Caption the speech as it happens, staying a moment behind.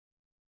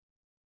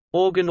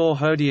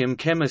Organorhodium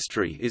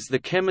chemistry is the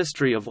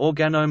chemistry of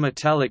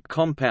organometallic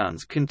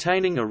compounds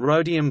containing a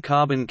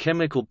rhodium-carbon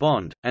chemical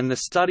bond, and the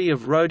study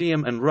of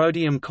rhodium and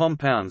rhodium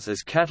compounds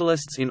as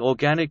catalysts in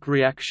organic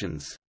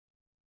reactions.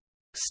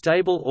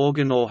 Stable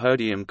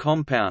organorhodium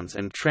compounds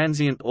and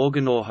transient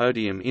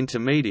organorhodium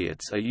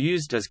intermediates are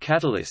used as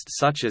catalysts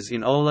such as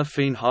in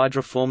olefin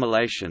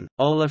hydroformylation,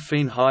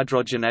 olefin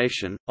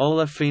hydrogenation,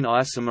 olefin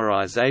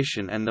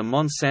isomerization and the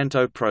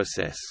Monsanto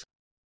process.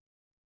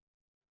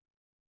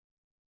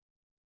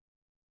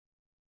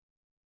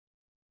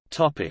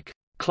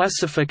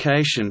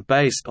 Classification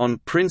based on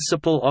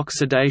principal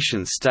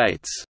oxidation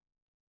states.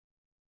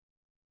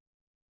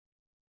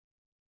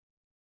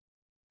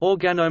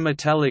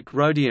 Organometallic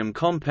rhodium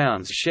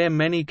compounds share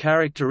many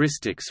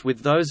characteristics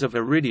with those of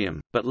iridium,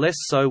 but less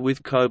so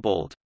with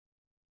cobalt.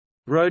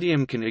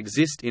 Rhodium can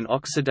exist in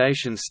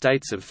oxidation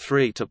states of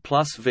 3 to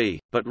 +V,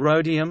 but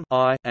rhodium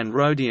I and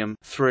rhodium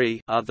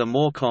 3 are the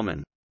more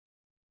common.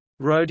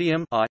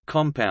 Rhodium I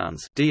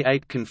compounds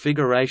D8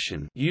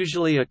 configuration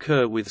usually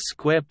occur with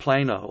square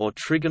planar or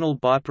trigonal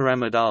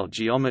bipyramidal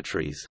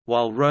geometries,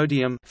 while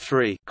rhodium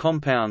 3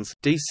 compounds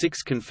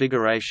D6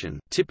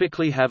 configuration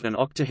typically have an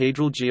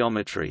octahedral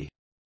geometry.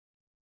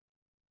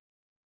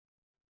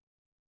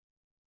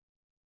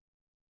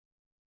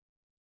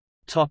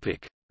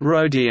 Topic: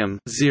 Rhodium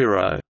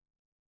 0.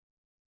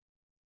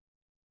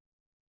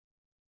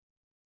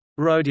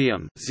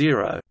 Rhodium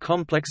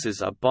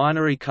complexes are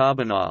binary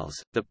carbonyls,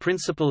 the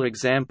principal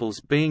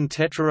examples being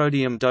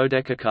tetrarhodium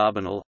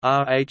dodecacarbonyl,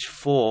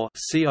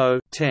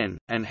 RH4CO10,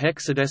 and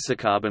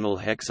hexadecacarbonyl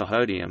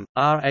hexahodium,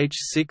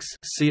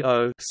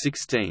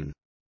 RH6CO16.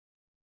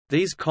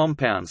 These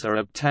compounds are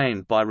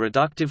obtained by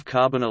reductive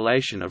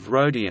carbonylation of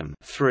rhodium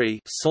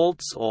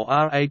salts or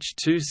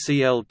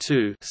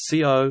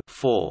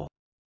RH2Cl2CO4.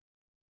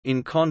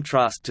 In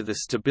contrast to the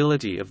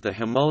stability of the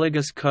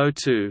homologous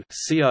Co2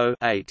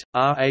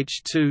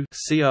 RH2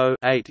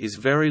 is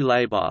very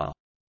labile.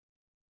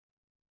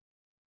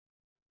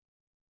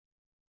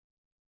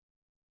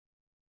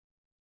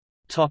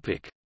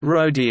 Topic: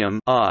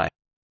 Rhodium I.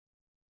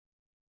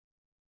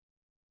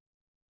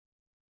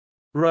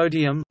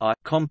 Rhodium I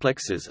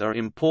complexes are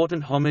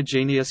important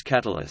homogeneous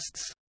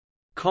catalysts.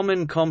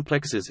 Common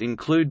complexes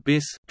include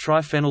bis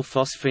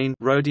triphenylphosphine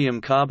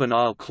rhodium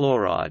carbonyl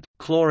chloride,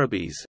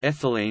 chlorobis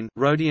ethylene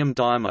rhodium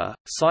dimer,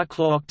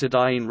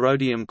 cyclooctadiene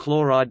rhodium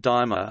chloride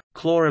dimer,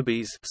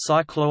 chlorobis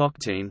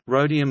cyclooctene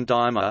rhodium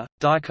dimer,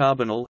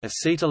 dicarbonyl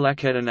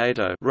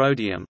acetylacetonate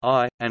rhodium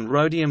I, and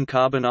rhodium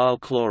carbonyl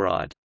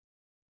chloride.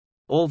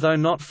 Although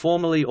not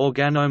formally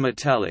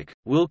organometallic,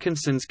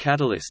 Wilkinson's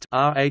catalyst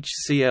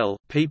RHCl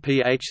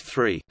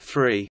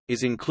PPH3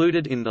 is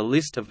included in the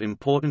list of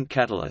important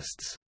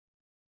catalysts.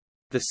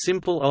 The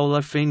simple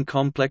olefin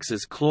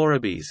complexes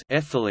chlorobis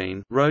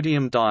ethylene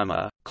rhodium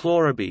dimer,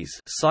 chlorobis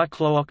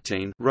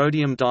cyclooctene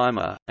rhodium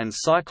dimer, and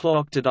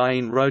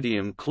cyclooctadiene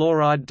rhodium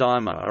chloride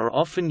dimer are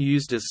often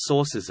used as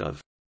sources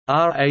of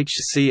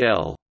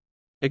RHCl,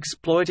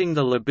 exploiting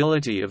the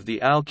lability of the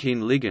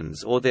alkene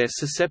ligands or their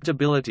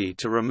susceptibility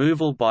to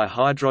removal by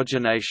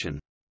hydrogenation.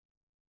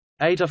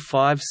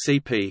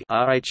 Eta-5-CP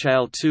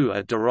RHL2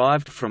 are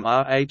derived from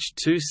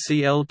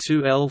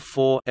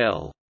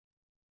RH2Cl2L4L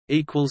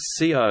equals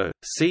CO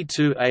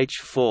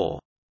C2H4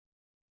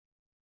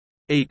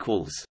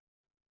 equals.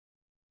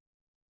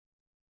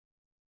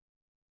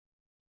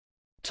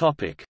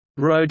 Topic: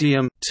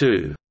 Rhodium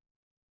 2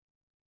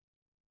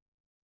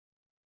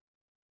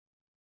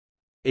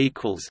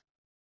 equals.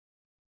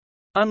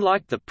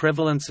 Unlike the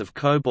prevalence of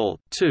cobalt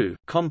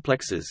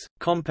complexes,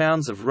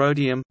 compounds of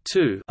rhodium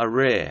are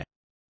rare.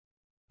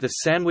 The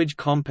sandwich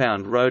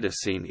compound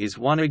rhodocene is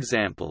one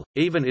example,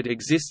 even it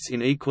exists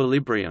in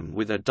equilibrium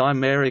with a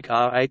dimeric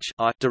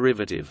RH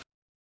derivative.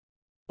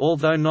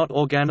 Although not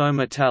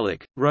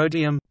organometallic,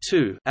 rhodium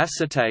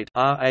acetate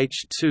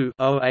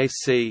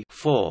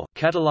RH2OAC4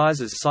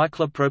 catalyzes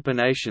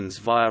cycloproponations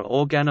via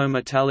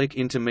organometallic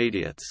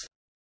intermediates.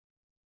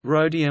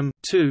 Rhodium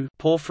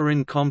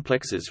porphyrin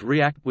complexes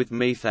react with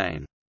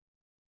methane.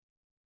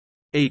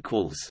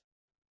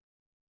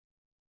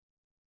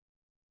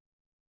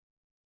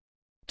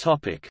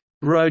 Topic: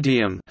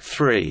 Rhodium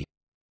 3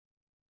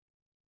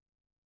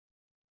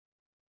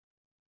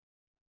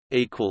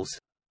 equals.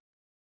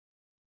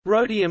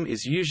 Rhodium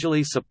is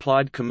usually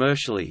supplied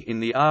commercially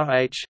in the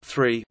RH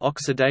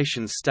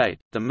oxidation state,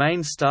 the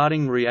main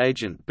starting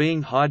reagent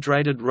being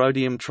hydrated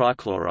rhodium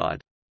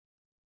trichloride.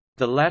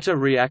 The latter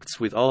reacts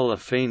with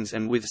olefins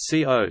and with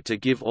CO to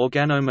give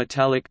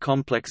organometallic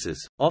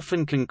complexes,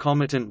 often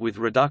concomitant with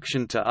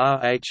reduction to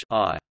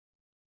RH.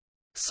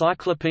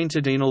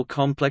 Cyclopentadenyl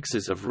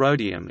complexes of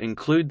rhodium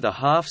include the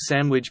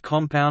half-sandwich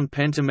compound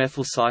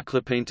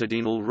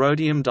pentamethylcyclopentadenyl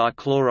rhodium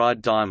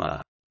dichloride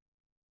dimer.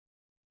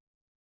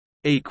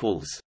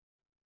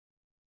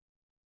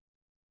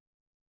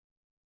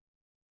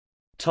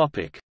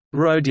 Topic: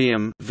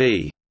 Rhodium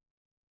V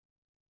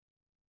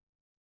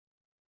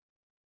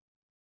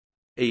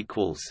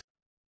equals.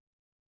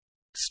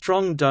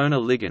 Strong donor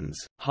ligands,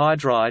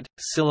 hydride,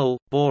 silyl,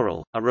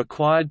 boryl, are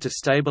required to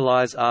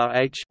stabilize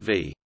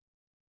Rh(V).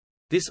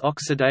 This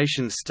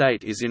oxidation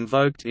state is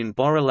invoked in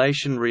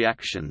borylation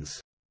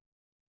reactions.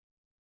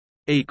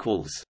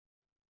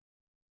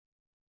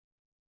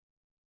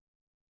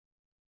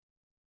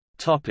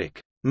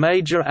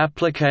 Major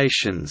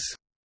applications.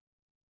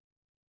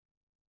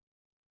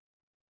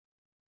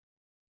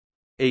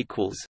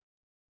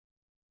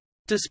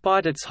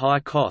 Despite its high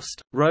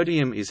cost,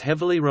 rhodium is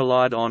heavily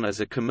relied on as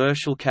a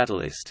commercial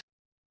catalyst.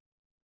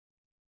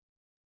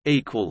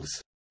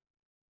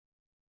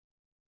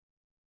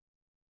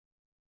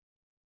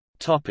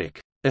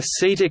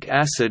 Acetic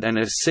acid and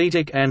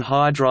acetic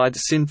anhydride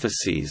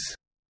syntheses.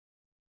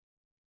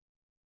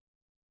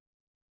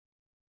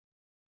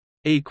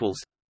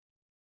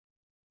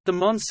 The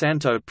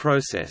Monsanto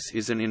process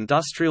is an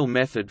industrial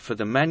method for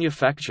the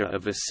manufacture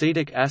of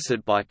acetic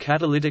acid by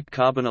catalytic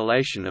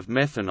carbonylation of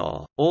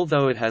methanol,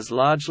 although it has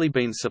largely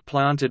been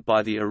supplanted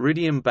by the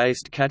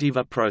iridium-based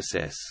Cativa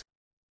process.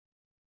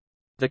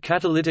 The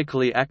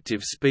catalytically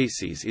active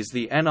species is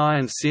the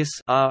anion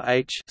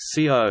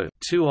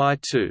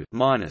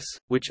cis-Rh(CO)2I2-,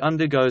 which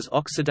undergoes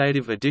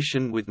oxidative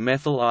addition with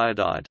methyl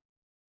iodide.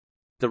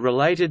 The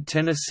related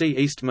Tennessee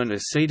Eastman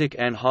acetic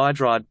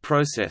anhydride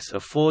process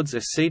affords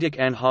acetic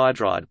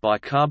anhydride by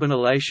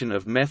carbonylation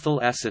of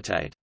methyl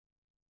acetate.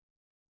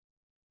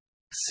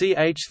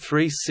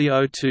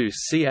 CH3CO2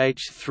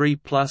 CH3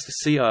 plus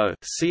CO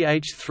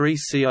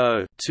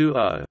CH3CO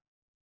 2O.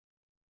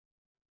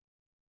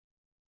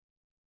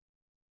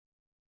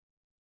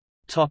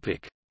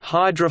 Topic: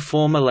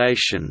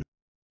 Hydroformylation.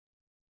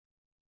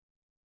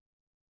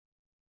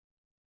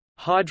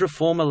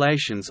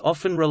 Hydroformylations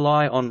often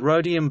rely on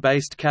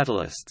rhodium-based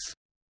catalysts.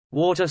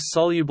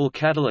 Water-soluble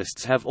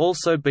catalysts have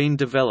also been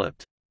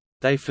developed.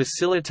 They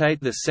facilitate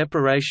the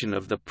separation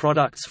of the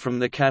products from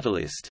the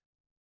catalyst.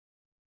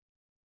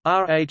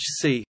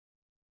 RHC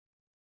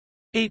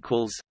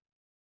equals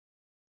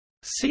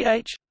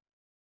CH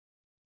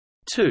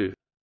 2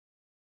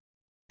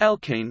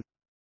 alkene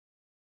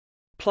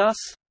plus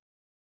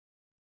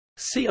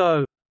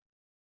CO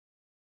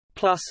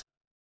plus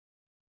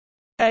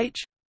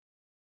H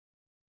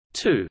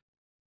 2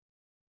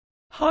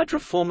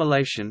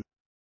 hydroformylation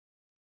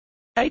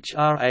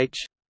HRH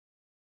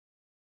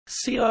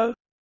CO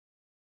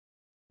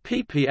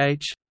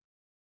PPH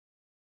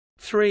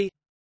 3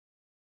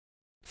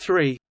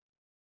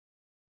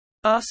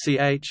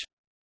 RCH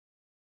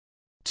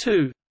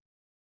 2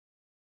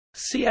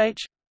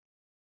 CH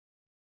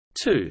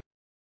 2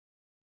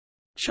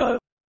 CHO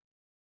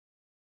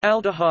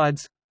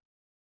aldehydes.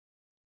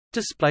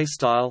 Display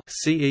style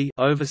CE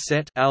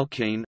overset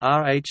alkene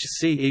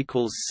RHC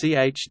equals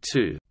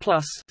CH2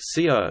 plus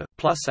CO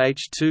plus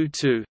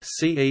H22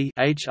 CE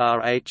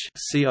HRH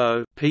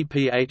CO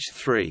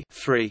PPH3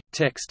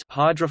 text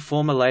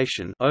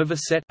hydroformylation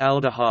overset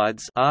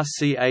aldehydes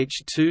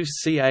RCH2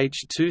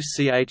 CH2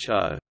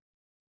 CHO.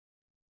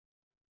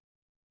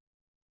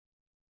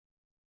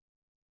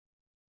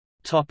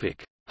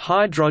 Topic: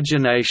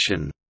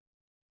 Hydrogenation.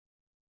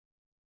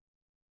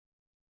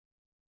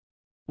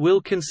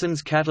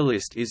 Wilkinson's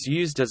catalyst is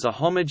used as a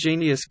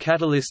homogeneous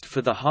catalyst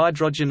for the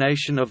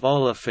hydrogenation of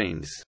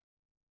olefins.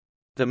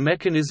 The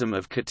mechanism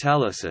of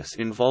catalysis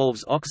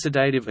involves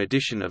oxidative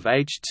addition of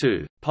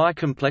H2,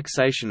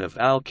 pi-complexation of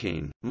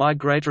alkene,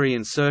 migratory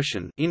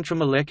insertion,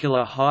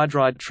 intramolecular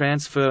hydride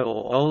transfer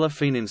or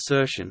olefin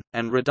insertion,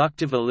 and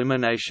reductive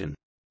elimination.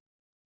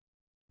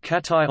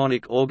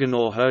 Cationic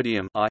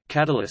organorhodium I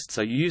catalysts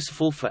are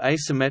useful for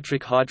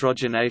asymmetric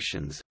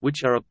hydrogenations,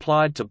 which are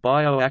applied to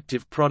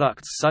bioactive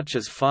products such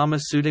as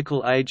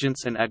pharmaceutical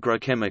agents and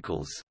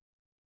agrochemicals.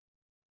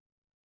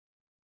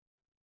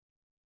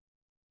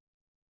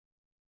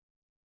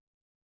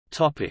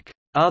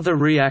 Other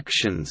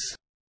reactions.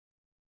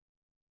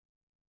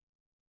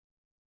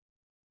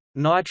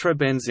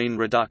 Nitrobenzene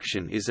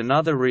reduction is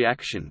another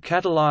reaction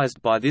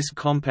catalyzed by this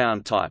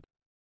compound type.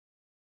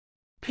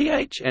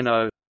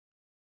 PHNO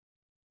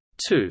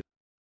 2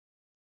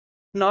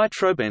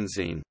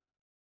 nitrobenzene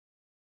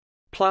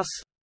plus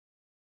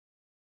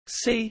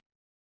C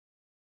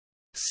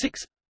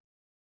 6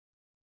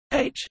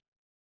 H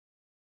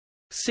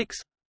 6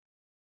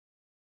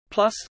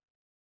 plus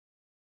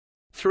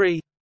 3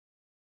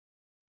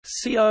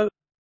 CO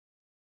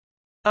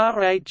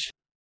RH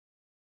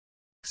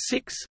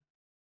 6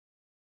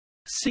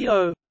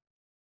 CO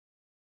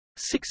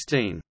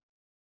 16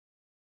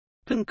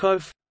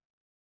 Pencof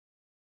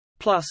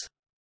plus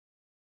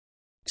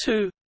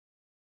 2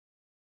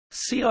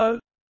 CO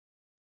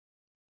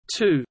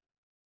 2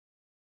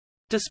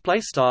 display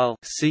style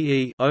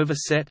CE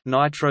overset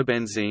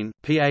nitrobenzene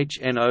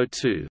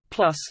PHNO2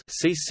 plus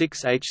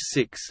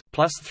C6H6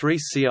 plus 3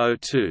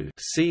 CO2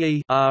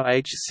 CE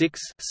RH6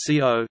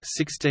 CO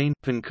 16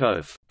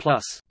 Pencof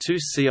plus 2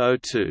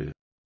 CO2